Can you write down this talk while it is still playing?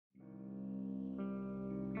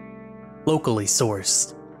locally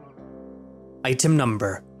sourced. Item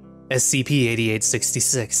Number: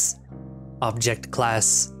 SCP-8866. Object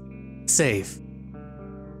Class: Safe.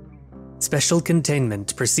 Special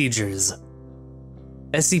Containment Procedures.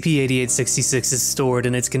 SCP-8866 is stored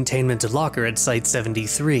in its containment locker at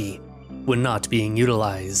Site-73, when not being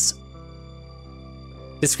utilized.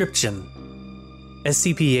 Description: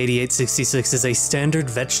 SCP-8866 is a standard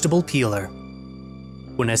vegetable peeler.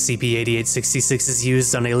 When SCP-8866 is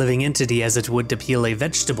used on a living entity as it would to peel a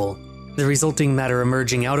vegetable, the resulting matter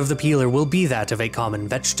emerging out of the peeler will be that of a common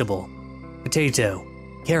vegetable: potato,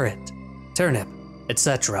 carrot, turnip,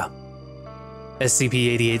 etc.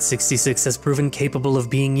 SCP-8866 has proven capable of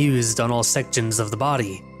being used on all sections of the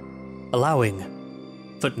body, allowing,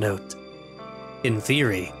 footnote, in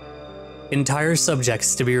theory, entire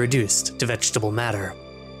subjects to be reduced to vegetable matter.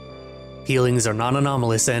 Peelings are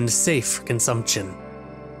non-anomalous and safe for consumption.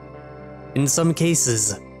 In some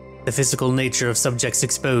cases, the physical nature of subjects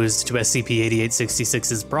exposed to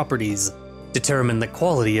SCP-8866's properties determine the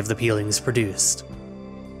quality of the peelings produced.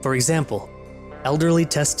 For example, elderly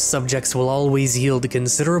test subjects will always yield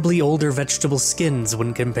considerably older vegetable skins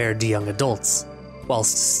when compared to young adults,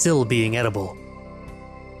 whilst still being edible.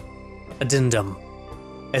 Addendum: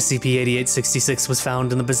 SCP-8866 was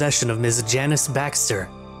found in the possession of Ms. Janice Baxter,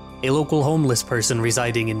 a local homeless person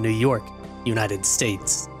residing in New York, United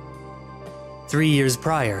States. 3 years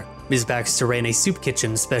prior, Ms. Baxter ran a soup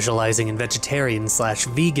kitchen specializing in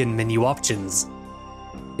vegetarian/vegan menu options.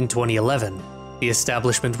 In 2011, the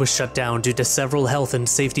establishment was shut down due to several health and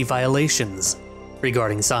safety violations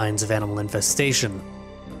regarding signs of animal infestation.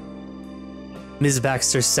 Ms.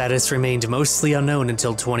 Baxter's status remained mostly unknown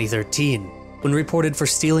until 2013, when reported for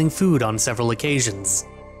stealing food on several occasions,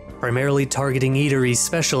 primarily targeting eateries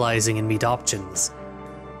specializing in meat options.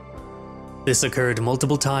 This occurred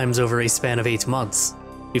multiple times over a span of 8 months,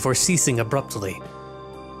 before ceasing abruptly.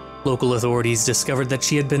 Local authorities discovered that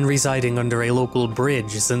she had been residing under a local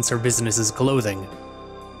bridge since her business's clothing.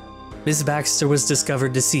 Ms. Baxter was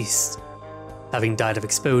discovered deceased, having died of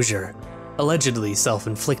exposure, allegedly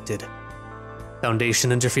self-inflicted.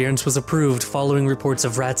 Foundation interference was approved following reports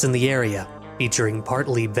of rats in the area, featuring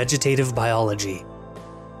partly vegetative biology.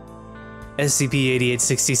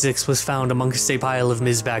 SCP-8866 was found amongst a pile of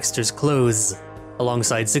Ms. Baxter's clothes,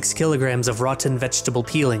 alongside 6 kilograms of rotten vegetable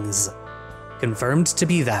peelings, confirmed to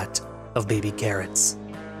be that of baby carrots.